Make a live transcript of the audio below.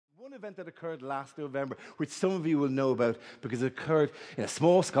one event that occurred last November, which some of you will know about because it occurred in a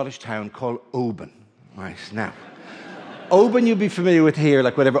small Scottish town called Oban. Right, now, Oban you'll be familiar with here,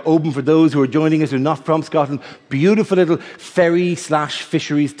 like whatever. Oban, for those who are joining us who are not from Scotland, beautiful little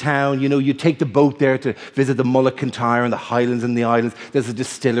ferry/fisheries town. You know, you take the boat there to visit the Mulla Kintyre and the Highlands and the Islands. There's a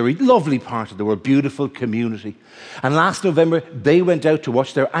distillery, lovely part of the world, beautiful community. And last November, they went out to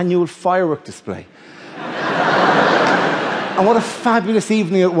watch their annual firework display. And what a fabulous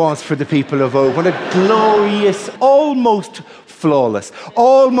evening it was for the people of Oban. What a glorious, almost flawless,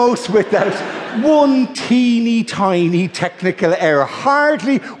 almost without one teeny tiny technical error,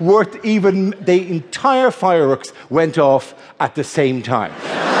 hardly worth even the entire fireworks went off at the same time.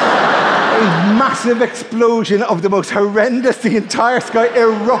 A massive explosion of the most horrendous, the entire sky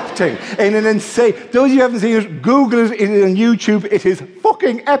erupting in an insane... Those of you who haven't seen it, Google it on YouTube. It is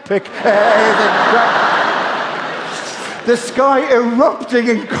fucking epic. The sky erupting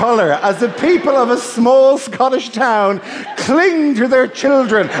in colour as the people of a small Scottish town cling to their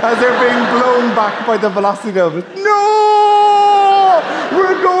children as they're being blown back by the velocity of it. No!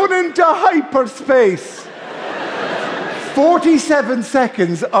 We're going into hyperspace. 47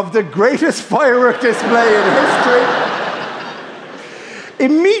 seconds of the greatest firework display in history.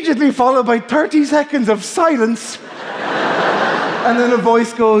 Immediately followed by 30 seconds of silence. And then a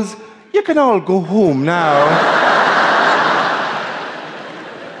voice goes, "You can all go home now."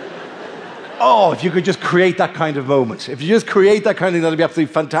 Oh, if you could just create that kind of moment. If you just create that kind of thing, that'd be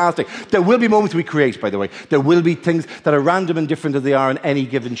absolutely fantastic. There will be moments we create, by the way. There will be things that are random and different as they are in any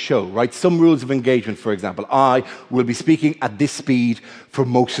given show, right? Some rules of engagement, for example. I will be speaking at this speed for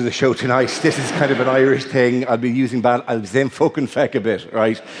most of the show tonight. This is kind of an Irish thing. I'll be using bad... I'll be saying fucking feck a bit,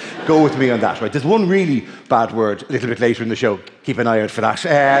 right? Go with me on that, right? There's one really bad word a little bit later in the show. Keep an eye out for that.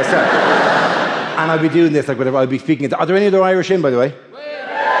 And I'll be doing this, like whatever. I'll be speaking... Are there any other Irish in, by the way?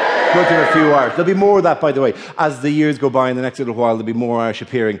 Good to have a few Irish. There'll be more of that, by the way. As the years go by in the next little while, there'll be more Irish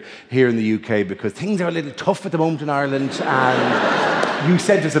appearing here in the UK because things are a little tough at the moment in Ireland and you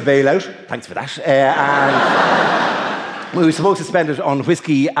sent us a bailout. Thanks for that. And we were supposed to spend it on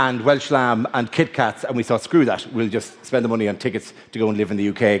whiskey and Welsh lamb and Kit Kats and we thought, screw that, we'll just spend the money on tickets to go and live in the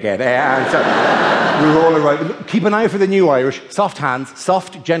UK again. And so we were all right. Keep an eye for the new Irish. Soft hands,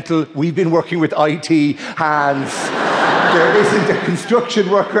 soft, gentle. We've been working with IT hands. There isn't a construction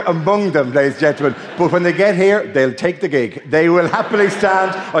worker among them, ladies and gentlemen. But when they get here, they'll take the gig. They will happily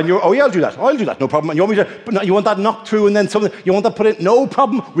stand on your... Oh, yeah, I'll do that, no problem. And you want me to... But no, you want that knocked through and then something... You want that put in? No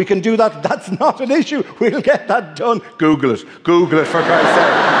problem. We can do that. That's not an issue. We'll get that done. Google it. Google it, for Christ's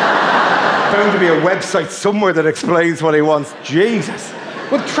sake. Bound to be a website somewhere that explains what he wants. Jesus.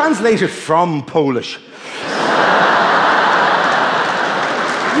 Well, translate it from Polish.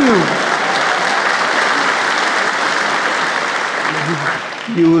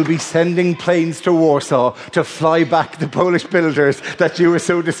 You will be sending planes to Warsaw to fly back the Polish builders that you were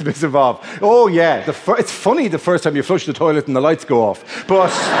so dismissive of. Oh, yeah. It's funny the first time you flush the toilet and the lights go off.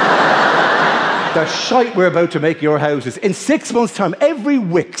 But the shite we're about to make your houses. In 6 months' time, every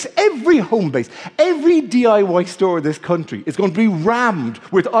Wix, every home base, every DIY store in this country is going to be rammed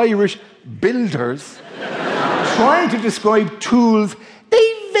with Irish builders trying to describe tools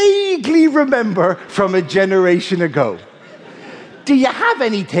they vaguely remember from a generation ago. Do you have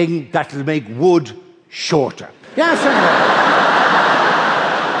anything that'll make wood shorter? Yes or no?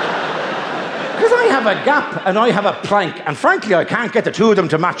 Because I have a gap and I have a plank, and frankly, I can't get the two of them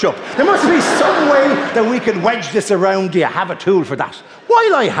to match up. There must be some way that we can wedge this around. Do you have a tool for that?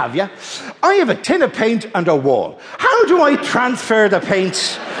 While I have you, I have a tin of paint and a wall. How do I transfer the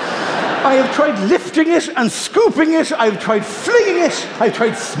paint? I have tried lifting it and scooping it. I've tried flinging it. I've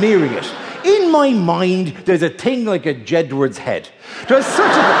tried smearing it. In my mind, there's a thing like a Jedward's head. There's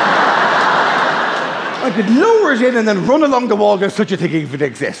such a thing. I could lower it in and then run along the wall. There's such a thing if it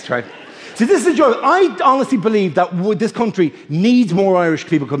exists, right? See, this is the joy. I honestly believe that this country needs more Irish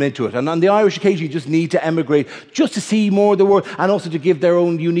people coming into it. And on the Irish occasionally just need to emigrate just to see more of the world and also to give their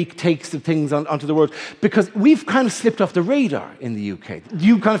own unique takes of things onto the world. Because we've kind of slipped off the radar in the UK.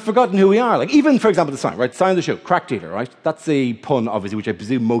 You've kind of forgotten who we are. Like even, for example, the sign, right? Sign of the show, crack dealer, right? That's a pun, obviously, which I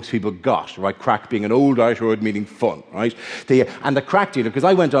presume most people got, right? Crack being an old Irish word meaning fun, right? And the crack dealer, because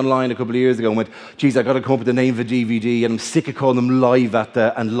I went online a couple of years ago and went, geez, I got to come up with the name of a DVD and I'm sick of calling them live at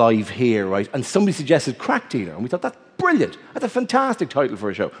the and live here, right? And somebody suggested Crack Dealer, and we thought, that's brilliant. That's a fantastic title for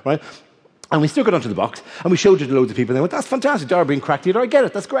a show, right? And we stuck it onto the box, and we showed it to loads of people, and they went, that's fantastic, Dara being Crack Dealer, I get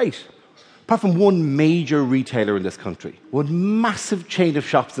it, that's great. Apart from one major retailer in this country, one massive chain of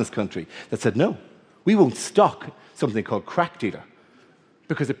shops in this country, that said, no, we won't stock something called Crack Dealer,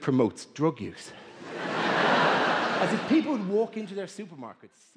 because it promotes drug use. As if people would walk into their supermarkets